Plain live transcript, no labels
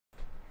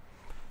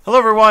Hello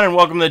everyone and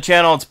welcome to the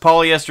channel. It's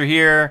Paulie, Esther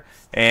here,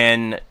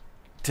 and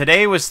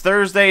today was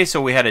Thursday,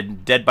 so we had a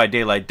Dead by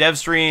Daylight dev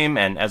stream,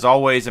 and as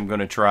always I'm going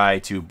to try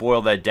to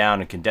boil that down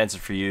and condense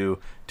it for you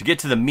to get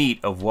to the meat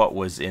of what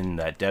was in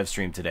that dev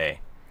stream today.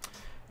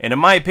 And in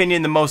my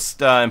opinion, the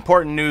most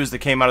important news that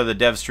came out of the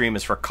dev stream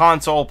is for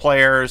console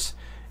players,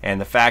 and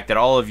the fact that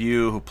all of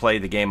you who play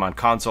the game on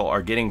console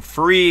are getting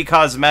free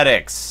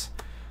cosmetics.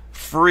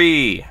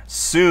 Free.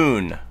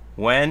 Soon.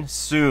 When?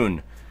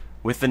 Soon.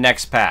 With the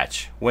next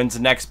patch. When's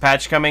the next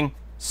patch coming?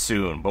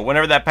 Soon. But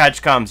whenever that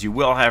patch comes, you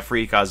will have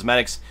free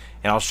cosmetics,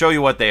 and I'll show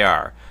you what they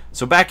are.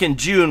 So back in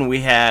June, we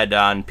had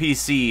on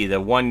PC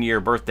the 1-year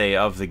birthday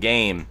of the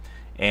game,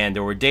 and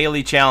there were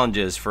daily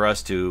challenges for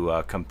us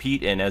to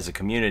compete in as a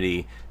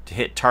community to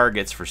hit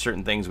targets for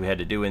certain things we had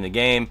to do in the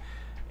game,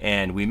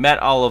 and we met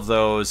all of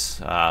those.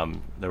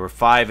 There were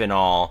 5 in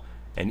all,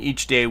 and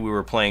each day we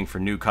were playing for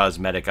new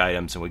cosmetic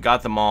items, and we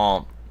got them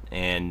all.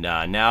 And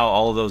now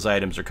all of those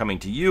items are coming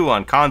to you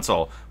on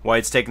console. Why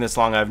it's taking this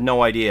long, I have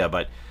no idea,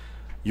 but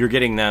you're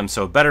getting them,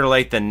 so better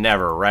late than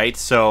never, right?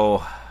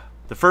 So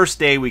the first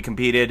day we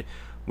competed,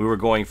 we were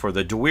going for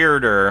the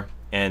Dweirder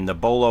and the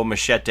Bolo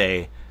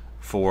Machete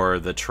for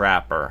the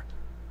Trapper.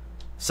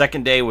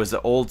 Second day was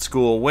the Old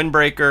School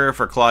Windbreaker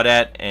for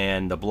Claudette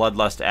and the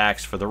Bloodlust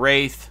Axe for the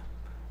Wraith.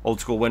 Old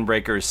School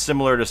Windbreaker is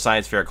similar to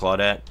Science Fair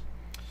Claudette.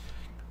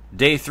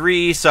 Day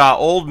 3 saw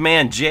Old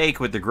Man Jake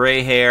with the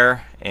gray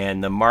hair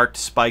and the marked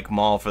spike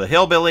maul for the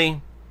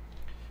Hillbilly.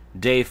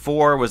 Day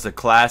 4 was the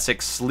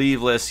classic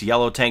sleeveless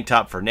yellow tank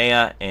top for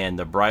Nea and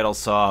the bridal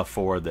saw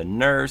for the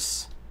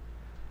Nurse.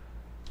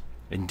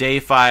 And Day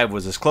 5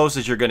 was as close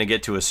as you're going to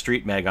get to a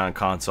Street Meg on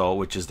console,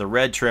 which is the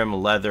red trim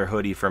leather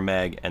hoodie for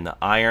Meg and the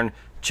Iron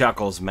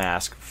Chuckles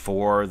mask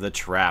for the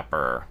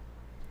Trapper.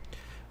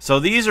 So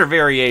these are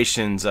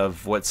variations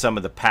of what some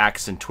of the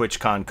packs and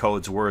TwitchCon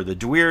codes were. The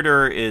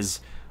Dweirder is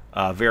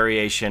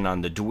variation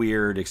on the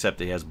Dweird, except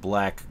he has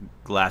black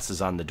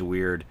glasses on the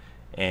Dweird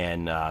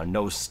and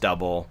no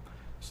stubble.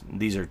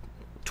 These are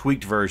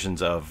tweaked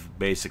versions of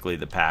basically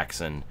the packs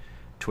and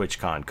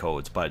TwitchCon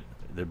codes, but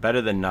they're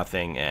better than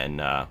nothing, and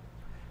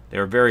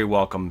they're very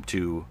welcome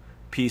to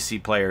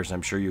PC players.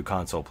 I'm sure you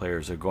console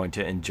players are going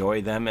to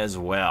enjoy them as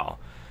well.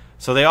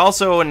 So they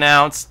also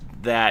announced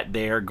that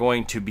they are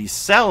going to be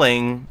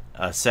selling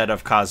a set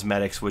of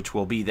cosmetics, which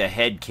will be the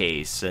head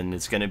case, and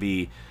it's going to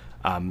be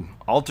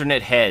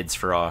alternate heads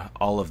for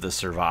all of the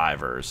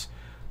survivors,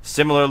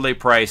 similarly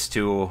priced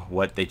to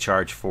what they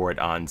charge for it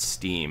on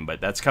Steam,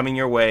 but that's coming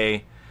your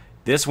way.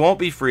 This won't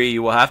be free,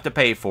 you will have to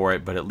pay for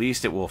it, but at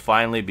least it will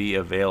finally be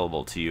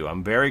available to you.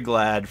 I'm very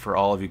glad for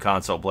all of you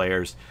console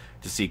players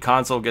to see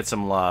console get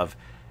some love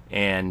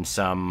and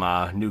some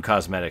new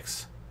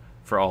cosmetics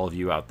for all of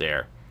you out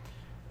there.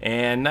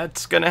 And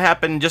that's going to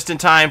happen just in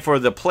time for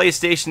the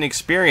PlayStation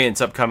Experience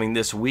upcoming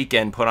this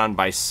weekend, put on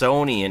by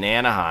Sony in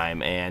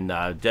Anaheim.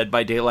 And Dead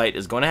by Daylight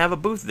is going to have a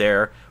booth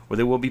there where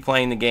they will be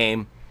playing the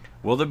game.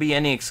 Will there be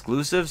any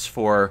exclusives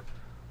for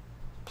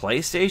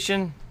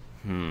PlayStation?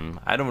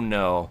 I don't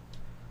know.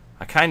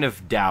 I kind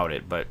of doubt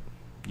it, but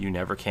you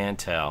never can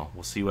tell.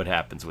 We'll see what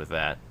happens with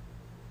that.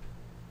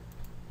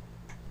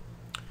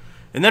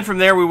 And then from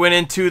there we went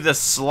into the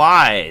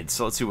slides.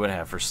 So let's see what I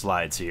have for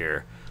slides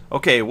here.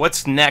 Okay,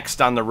 what's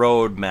next on the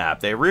roadmap?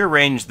 They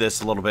rearranged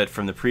this a little bit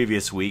from the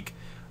previous week.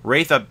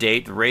 Wraith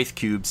update, the Wraith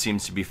Cube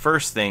seems to be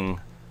first thing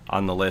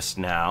on the list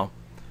now.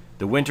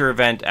 The winter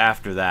event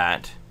after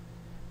that.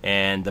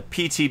 And the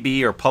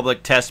PTB, or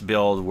public test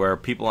build, where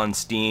people on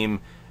Steam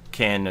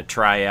can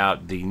try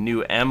out the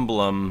new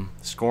emblem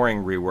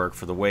scoring rework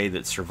for the way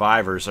that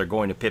survivors are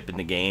going to pip in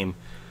the game.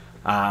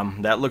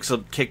 That looks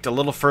kicked a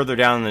little further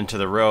down into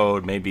the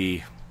road,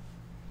 maybe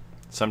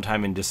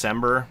sometime in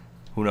December.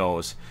 Who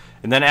knows?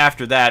 And then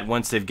after that,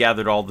 once they've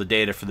gathered all the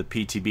data for the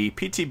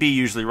PTB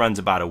usually runs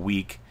about a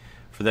week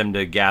for them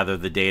to gather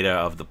the data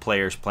of the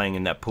players playing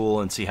in that pool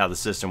and see how the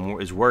system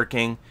is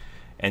working.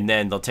 And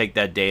then they'll take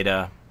that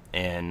data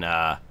and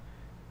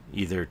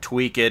either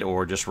tweak it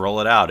or just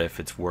roll it out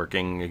if it's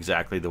working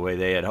exactly the way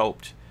they had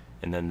hoped.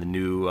 And then the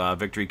new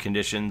victory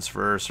conditions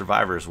for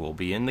survivors will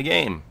be in the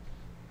game.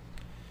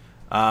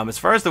 As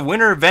far as the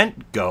winter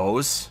event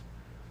goes,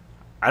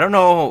 I don't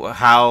know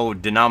how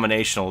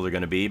denominational they're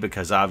going to be,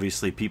 because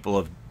obviously people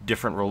of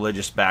different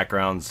religious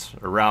backgrounds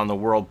around the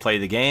world play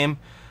the game.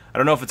 I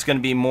don't know if it's going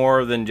to be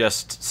more than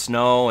just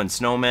snow and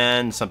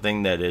snowmen,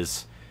 something that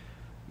is,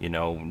 you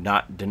know,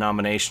 not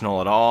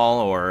denominational at all,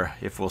 or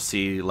if we'll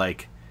see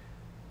like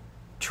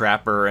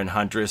Trapper and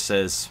Huntress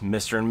as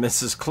Mr. and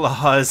Mrs.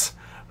 Claus.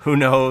 Who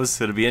knows?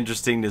 It'll be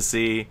interesting to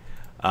see.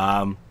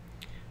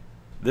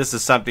 This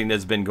is something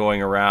that's been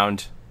going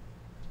around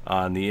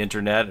on the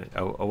internet.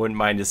 I wouldn't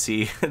mind to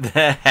see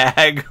the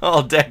hag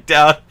all decked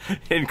out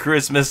in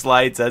Christmas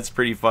lights. That's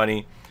pretty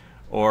funny.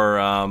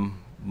 Or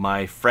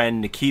my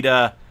friend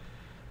Nikita,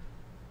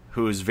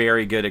 who is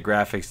very good at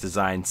graphics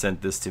design,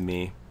 sent this to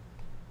me.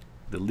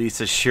 The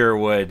Lisa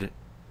Sherwood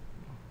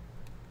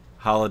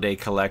holiday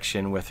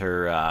collection with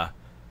her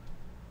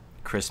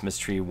Christmas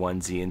tree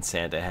onesie and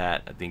Santa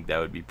hat. I think that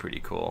would be pretty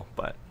cool,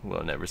 but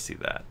we'll never see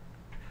that.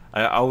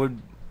 I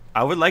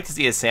would like to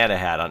see a Santa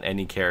hat on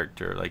any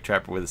character, like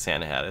Trapper with a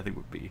Santa hat. I think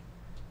would be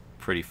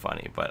pretty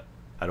funny, but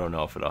I don't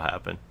know if it'll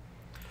happen.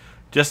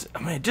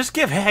 Just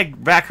give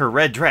Hag back her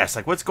red dress.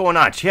 Like, what's going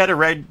on? She had a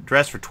red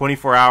dress for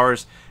 24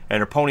 hours and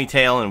her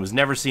ponytail and was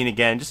never seen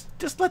again.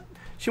 Just let.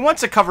 She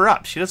wants to cover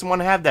up. She doesn't want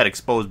to have that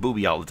exposed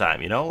boobie all the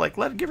time, you know? Like,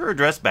 give her a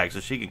dress back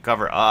so she can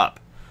cover up.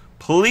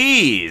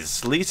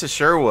 Please, Lisa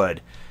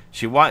Sherwood.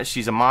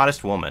 She's a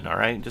modest woman, all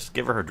right? Just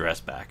give her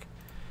dress back.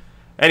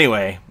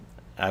 Anyway,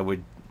 I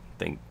would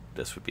think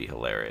this would be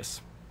hilarious,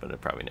 but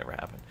it probably never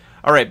happened.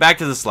 All right, back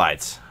to the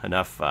slides.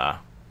 Enough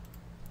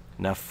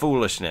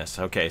foolishness.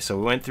 Okay, so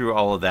we went through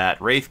all of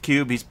that. Wraith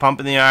Cube, he's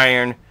pumping the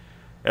iron.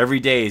 Every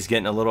day he's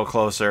getting a little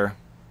closer.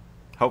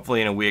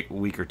 Hopefully in a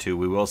week or two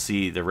we will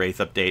see the Wraith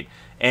update.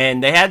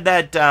 And they had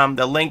that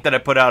the link that I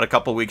put out a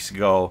couple weeks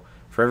ago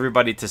for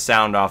everybody to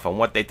sound off on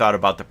what they thought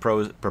about the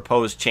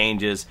proposed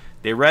changes.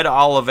 They read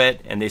all of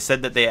it, and they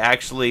said that they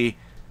actually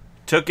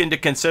took into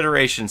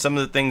consideration some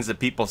of the things that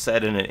people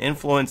said, and it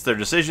influenced their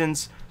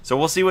decisions. So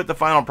we'll see what the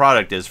final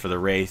product is for the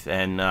Wraith.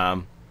 And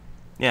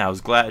yeah, I was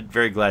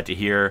very glad to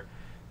hear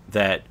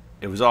that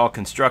it was all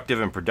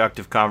constructive and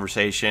productive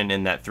conversation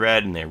in that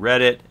thread, and they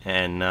read it,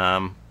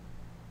 and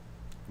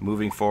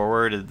moving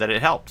forward that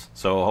it helped.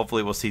 So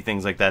hopefully we'll see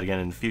things like that again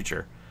in the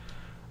future.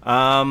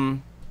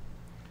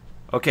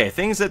 Okay,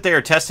 things that they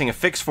are testing a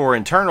fix for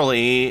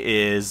internally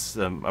is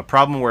a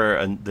problem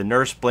where the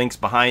nurse blinks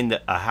behind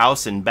a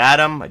house in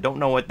Batum. I don't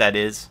know what that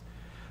is.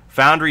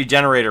 Foundry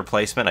generator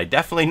placement. I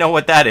definitely know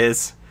what that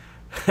is.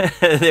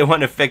 They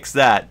want to fix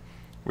that,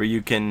 where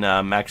you can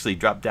actually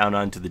drop down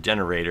onto the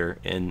generator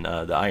in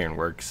the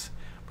Ironworks.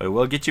 But it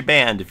will get you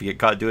banned if you get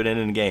caught doing it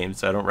in a game,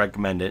 so I don't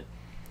recommend it.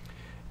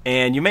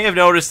 And you may have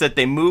noticed that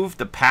they moved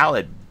the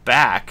pallet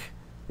back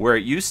where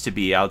it used to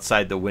be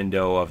outside the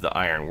window of the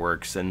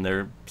Ironworks, and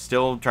they're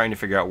still trying to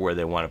figure out where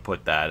they want to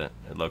put that,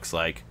 it looks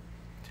like.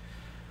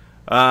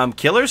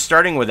 Killers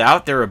starting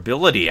without their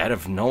ability. I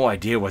have no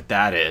idea what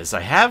that is. I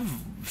have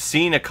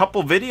seen a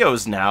couple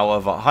videos now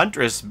of a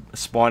Huntress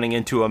spawning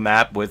into a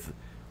map with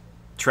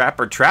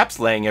Trapper traps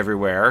laying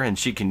everywhere, and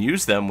she can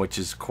use them, which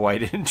is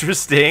quite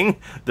interesting.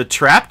 The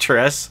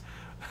Traptress.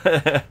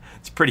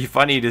 It's pretty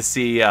funny to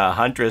see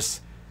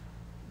Huntress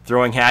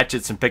throwing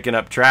hatchets and picking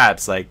up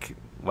traps. Like,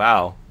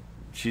 wow,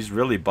 she's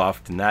really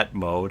buffed in that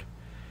mode.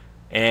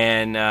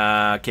 And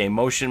okay,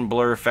 motion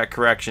blur effect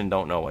correction,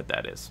 don't know what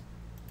that is.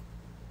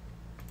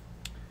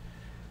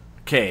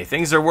 Okay,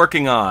 things they're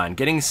working on.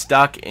 Getting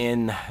stuck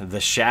in the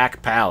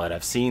shack pallet.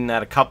 I've seen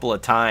that a couple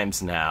of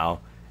times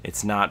now.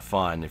 It's not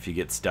fun if you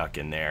get stuck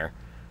in there.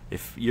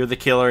 If you're the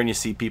killer and you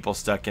see people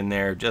stuck in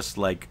there, just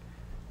like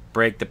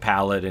break the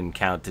pallet and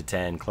count to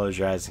 10. Close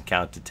your eyes and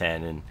count to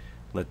 10 and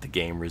let the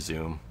game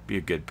resume. Be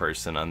a good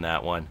person on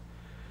that one.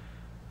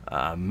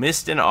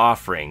 Mist and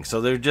offering.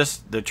 So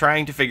they're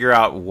trying to figure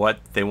out what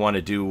they want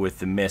to do with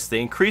the mist.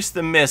 They increased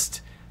the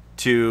mist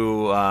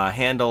to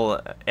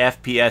handle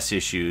FPS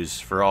issues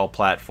for all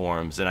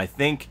platforms, and I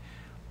think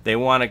they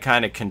want to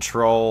kind of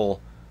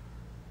control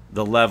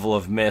the level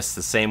of mist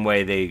the same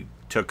way they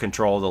took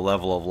control of the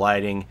level of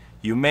lighting.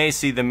 You may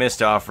see the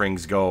mist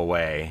offerings go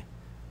away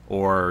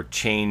or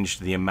change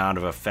the amount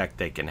of effect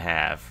they can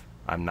have.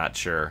 I'm not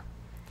sure.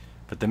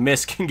 But the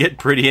mist can get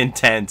pretty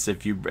intense.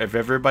 If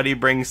everybody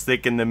brings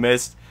thick in the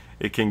mist,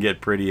 it can get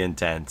pretty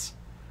intense.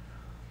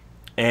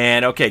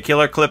 And okay,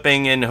 killer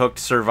clipping and hooked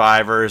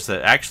survivors.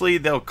 Actually,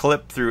 they'll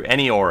clip through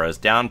any auras.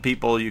 Down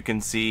people, you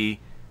could see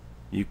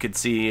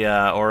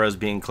auras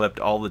being clipped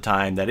all the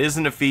time. That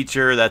isn't a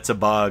feature. That's a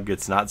bug.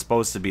 It's not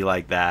supposed to be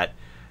like that.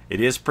 It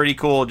is pretty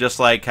cool, just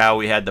like how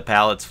we had the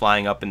pallets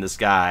flying up in the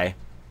sky.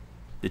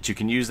 That you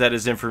can use that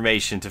as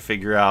information to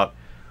figure out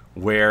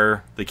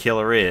where the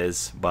killer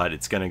is, but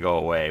it's going to go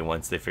away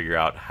once they figure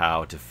out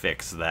how to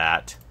fix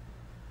that.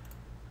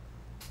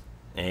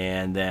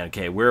 And then,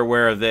 okay, we're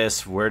aware of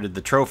this. Where did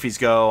the trophies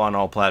go on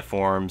all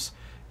platforms?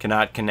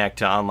 Cannot connect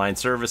to online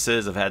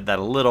services. I've had that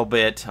a little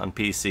bit on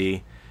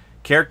PC.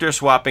 Character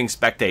swapping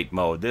spectate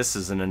mode. This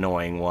is an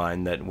annoying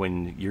one, that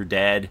when you're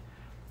dead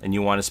and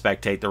you want to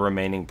spectate the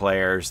remaining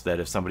players,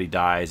 that if somebody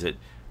dies, it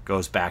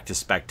goes back to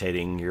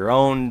spectating your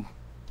own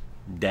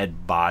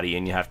dead body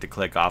and you have to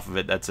click off of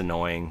it. That's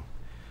annoying.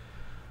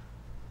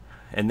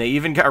 And they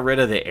even got rid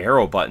of the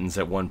arrow buttons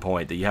at one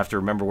point, that you have to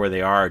remember where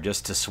they are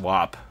just to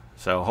swap.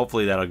 So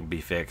hopefully that'll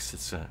be fixed.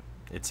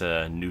 It's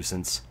a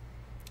nuisance.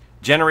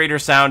 Generator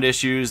sound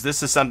issues.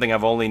 This is something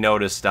I've only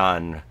noticed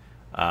on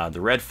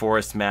the Red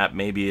Forest map.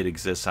 Maybe it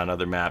exists on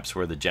other maps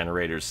where the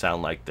generators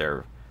sound like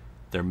they're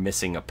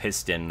missing a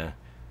piston.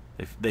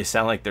 They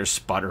sound like they're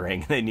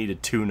sputtering. They need a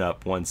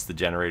tune-up once the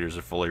generators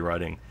are fully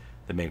running.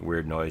 They make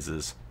weird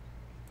noises.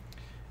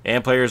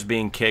 And players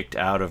being kicked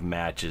out of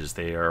matches.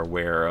 They are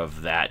aware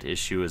of that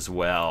issue as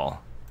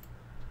well.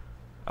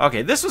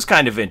 Okay, this was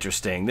kind of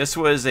interesting. This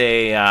was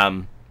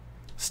a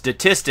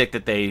statistic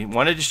that they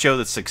wanted to show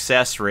the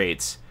success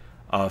rates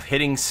of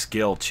hitting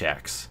skill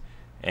checks.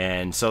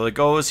 And so it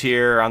goes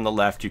here on the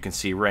left. You can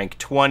see rank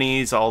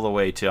 20s all the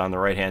way to, on the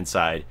right-hand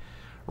side,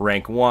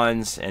 rank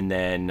 1s, and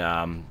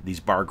then these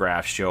bar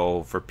graphs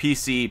show for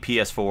PC,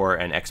 PS4,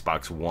 and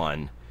Xbox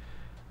One.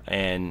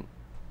 And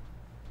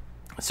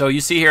so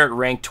you see here at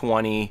rank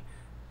 20,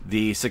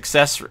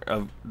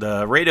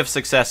 the rate of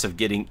success of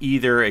getting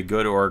either a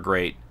good or a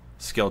great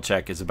skill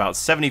check is about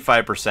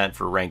 75%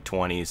 for rank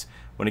 20s.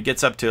 When it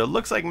gets up to, it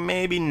looks like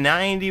maybe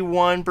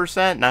 91%,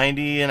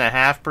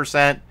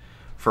 90.5%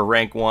 for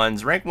rank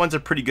 1s. Rank 1s are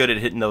pretty good at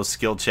hitting those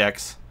skill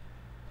checks.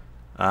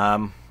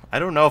 I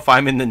don't know if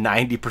I'm in the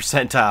 90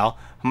 percentile.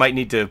 I might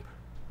need to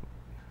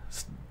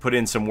put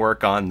in some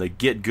work on the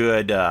Get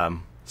Good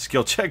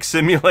skill check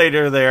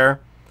simulator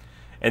there.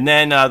 And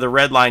then the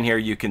red line here,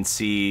 you can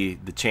see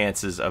the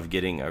chances of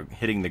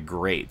hitting the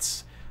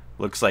greats.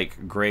 Looks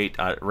like great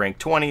rank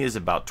 20 is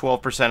about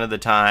 12% of the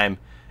time,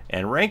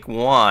 and rank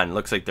 1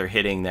 looks like they're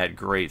hitting that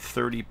great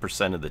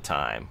 30% of the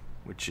time,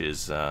 which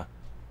is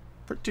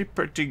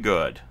pretty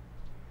good.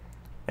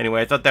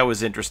 Anyway, I thought that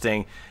was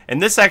interesting,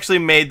 and this actually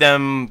made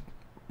them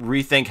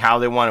rethink how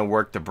they want to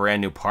work the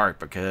brand new part,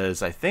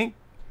 because I think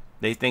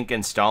they think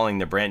installing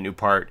the brand new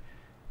part,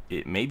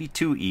 it may be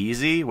too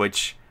easy,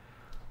 which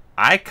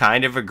I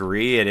kind of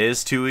agree. It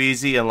is too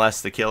easy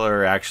unless the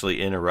killer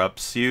actually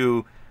interrupts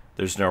you.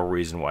 There's no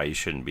reason why you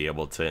shouldn't be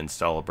able to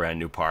install a brand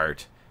new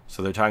part.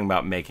 So they're talking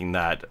about making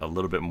that a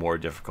little bit more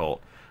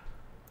difficult.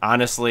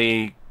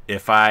 Honestly,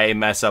 if I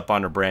mess up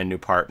on a brand new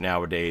part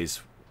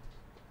nowadays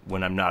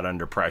when I'm not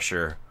under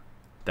pressure,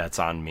 that's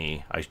on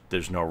me.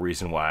 There's no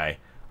reason why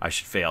I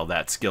should fail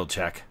that skill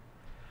check.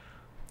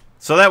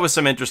 So that was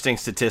some interesting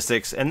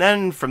statistics. And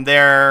then from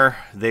there,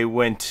 they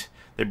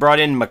brought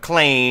in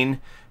McLean.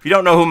 If you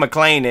don't know who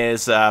McLean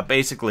is,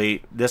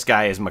 basically, this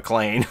guy is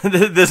McLean.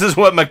 This is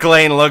what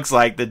McLean looks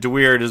like. The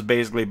Dweird is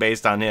basically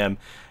based on him.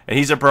 And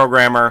he's a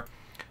programmer.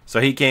 So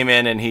he came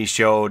in and he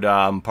showed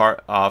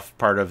part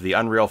of the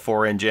Unreal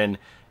 4 engine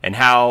and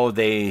how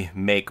they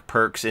make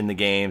perks in the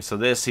game. So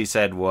this, he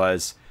said,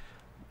 was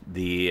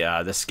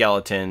the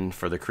skeleton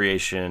for the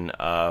creation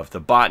of the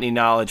Botany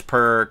Knowledge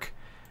perk.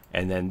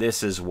 And then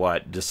this is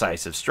what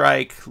Decisive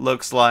Strike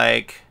looks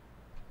like,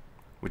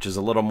 which is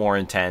a little more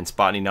intense.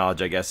 Botany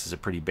Knowledge, I guess, is a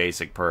pretty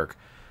basic perk.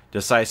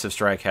 Decisive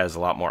Strike has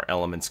a lot more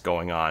elements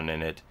going on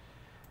in it.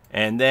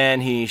 And then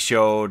he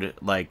showed,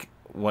 like,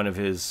 one of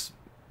his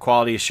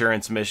quality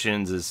assurance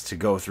missions is to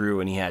go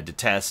through and he had to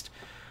test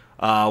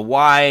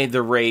why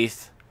the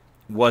Wraith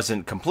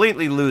wasn't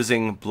completely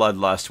losing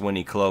bloodlust when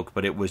he cloaked,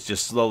 but it was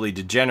just slowly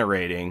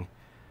degenerating.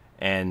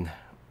 And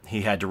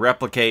he had to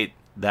replicate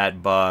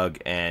that bug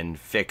and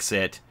fix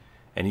it.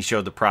 And he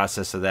showed the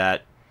process of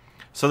that.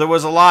 So there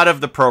was a lot of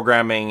the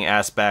programming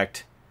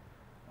aspect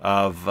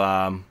of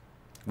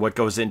what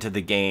goes into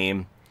the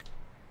game.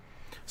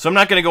 So I'm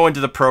not going to go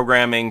into the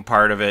programming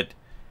part of it.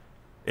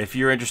 If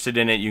you're interested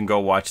in it, you can go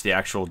watch the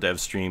actual dev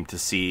stream to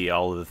see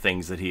all of the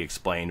things that he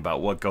explained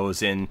about what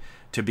goes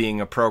into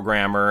being a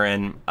programmer.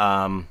 And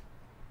I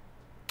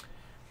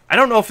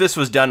don't know if this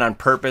was done on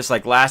purpose.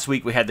 Like last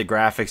week we had the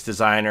graphics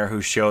designer who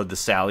showed the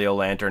Salio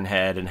Lantern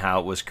head and how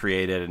it was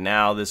created. And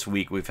now this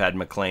week we've had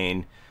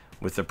McLean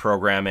with the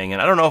programming, and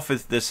I don't know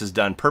if this is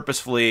done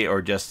purposefully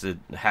or just a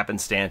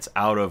happenstance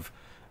out of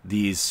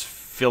these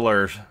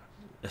filler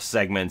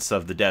segments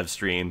of the dev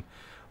stream,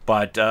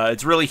 but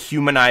it's really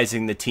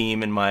humanizing the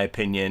team, in my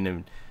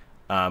opinion,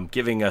 and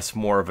giving us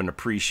more of an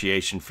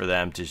appreciation for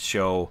them to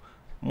show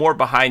more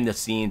behind the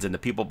scenes and the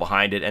people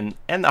behind it,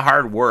 and the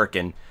hard work,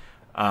 and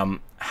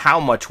how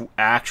much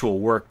actual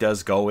work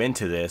does go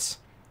into this.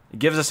 It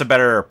gives us a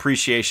better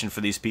appreciation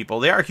for these people.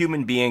 They are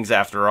human beings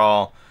after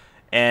all.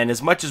 And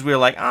as much as we were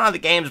like, oh, the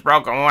game's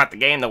broken, I want the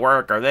game to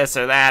work, or this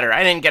or that, or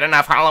I didn't get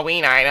enough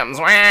Halloween items,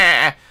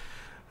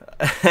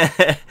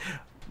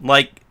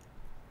 like,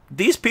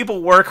 these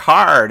people work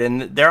hard,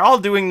 and they're all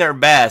doing their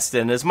best,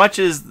 and as much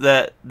as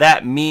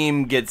that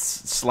meme gets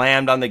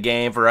slammed on the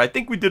game for, I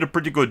think we did a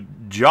pretty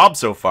good job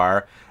so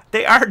far,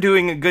 they are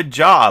doing a good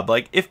job.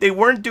 Like, if they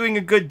weren't doing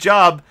a good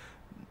job,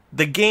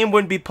 the game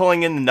wouldn't be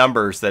pulling in the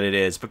numbers that it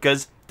is,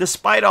 because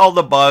despite all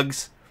the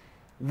bugs,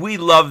 we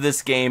love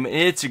this game, and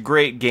it's a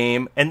great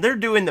game, and they're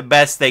doing the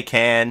best they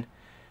can,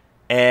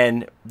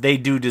 and they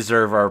do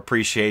deserve our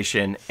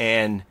appreciation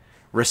and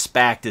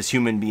respect as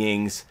human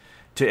beings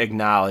to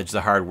acknowledge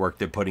the hard work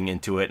they're putting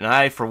into it. And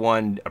I, for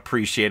one,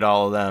 appreciate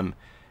all of them,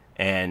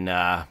 and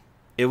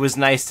it was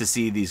nice to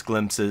see these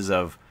glimpses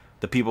of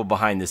the people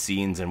behind the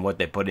scenes and what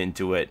they put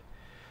into it.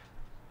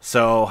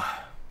 So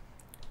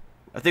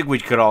I think we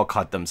could all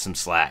cut them some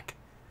slack.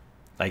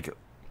 Like,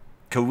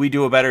 could we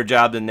do a better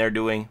job than they're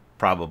doing?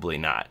 Probably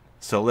not.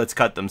 So let's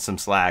cut them some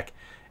slack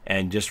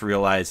and just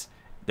realize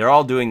they're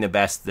all doing the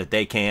best that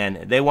they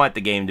can. They want the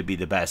game to be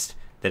the best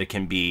that it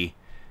can be,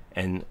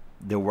 and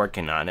they're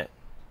working on it.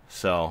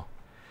 So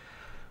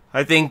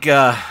I think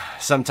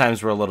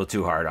sometimes we're a little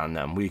too hard on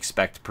them. We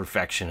expect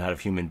perfection out of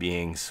human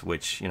beings,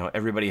 which, you know,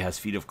 everybody has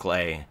feet of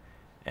clay,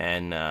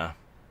 and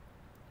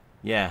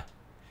yeah,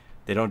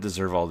 they don't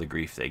deserve all the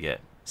grief they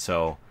get.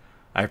 So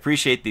I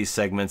appreciate these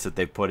segments that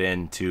they put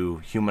in to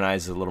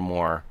humanize it a little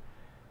more.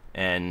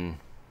 And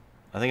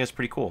I think it's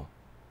pretty cool.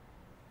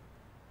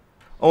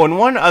 Oh, and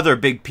one other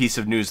big piece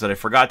of news that I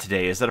forgot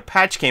today is that a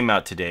patch came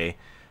out today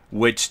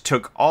which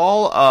took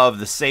all of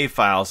the save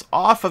files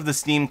off of the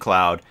Steam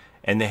cloud,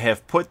 and they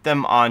have put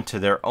them onto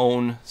their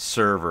own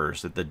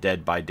servers at the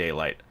Dead by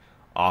Daylight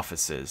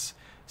offices.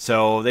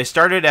 So they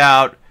started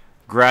out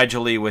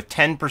gradually with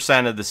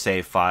 10% of the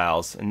save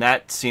files, and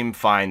that seemed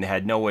fine. They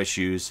had no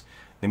issues.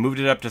 They moved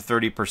it up to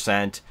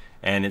 30%,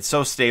 and it's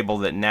so stable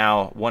that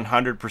now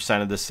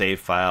 100% of the save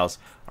files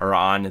are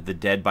on the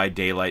Dead by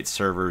Daylight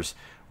servers,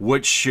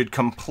 which should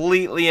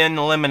completely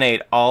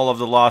eliminate all of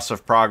the loss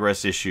of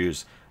progress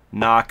issues.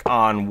 Knock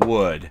on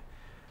wood.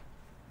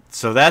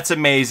 So that's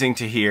amazing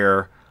to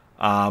hear.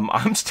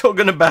 I'm still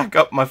going to back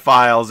up my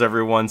files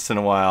every once in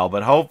a while,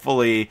 but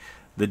hopefully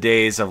the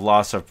days of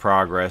loss of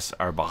progress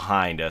are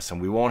behind us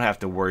and we won't have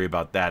to worry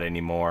about that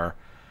anymore.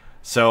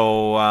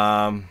 So,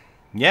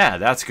 yeah,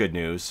 that's good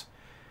news.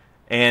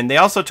 And they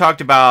also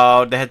talked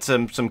about, they had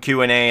some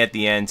Q&A at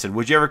the end, said,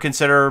 would you ever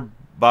consider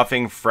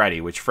buffing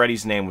Freddy? Which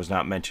Freddy's name was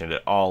not mentioned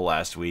at all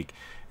last week.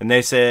 And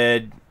they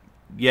said,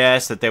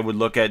 yes, that they would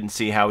look at and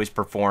see how he's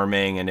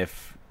performing, and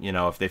if, you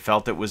know, if they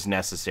felt it was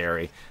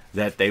necessary,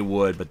 that they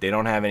would, but they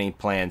don't have any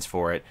plans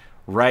for it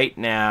right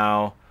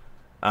now.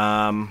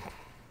 Oh,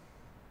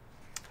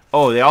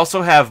 they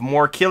also have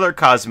more killer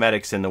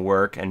cosmetics in the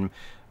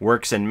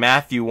works, and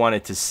Matthew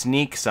wanted to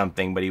sneak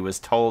something, but he was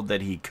told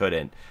that he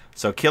couldn't.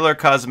 So killer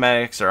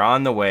cosmetics are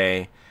on the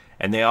way,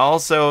 and they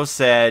also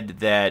said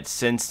that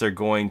since they're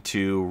going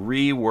to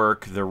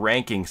rework the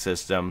ranking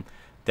system,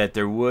 that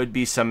there would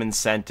be some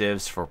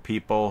incentives for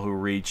people who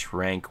reach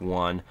rank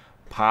 1,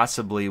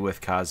 possibly with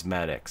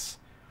cosmetics.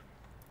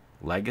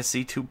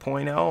 Legacy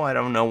 2.0? I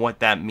don't know what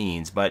that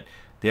means, but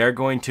they are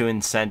going to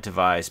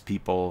incentivize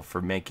people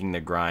for making the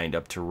grind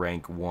up to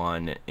rank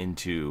 1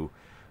 into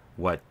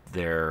what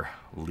their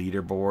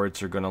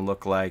leaderboards are going to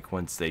look like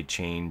once they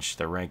change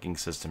the ranking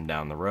system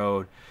down the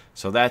road.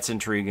 So that's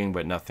intriguing,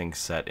 but nothing's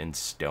set in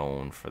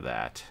stone for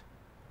that.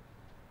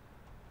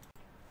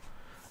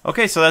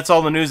 Okay, so that's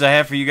all the news I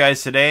have for you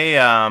guys today.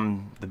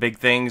 The big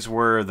things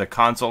were the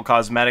console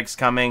cosmetics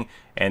coming,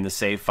 and the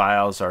save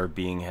files are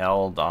being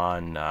held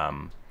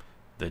on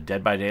the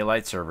Dead by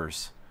Daylight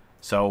servers.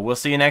 So we'll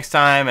see you next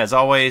time. As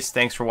always,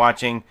 thanks for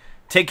watching.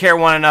 Take care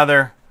of one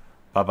another.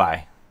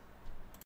 Bye-bye.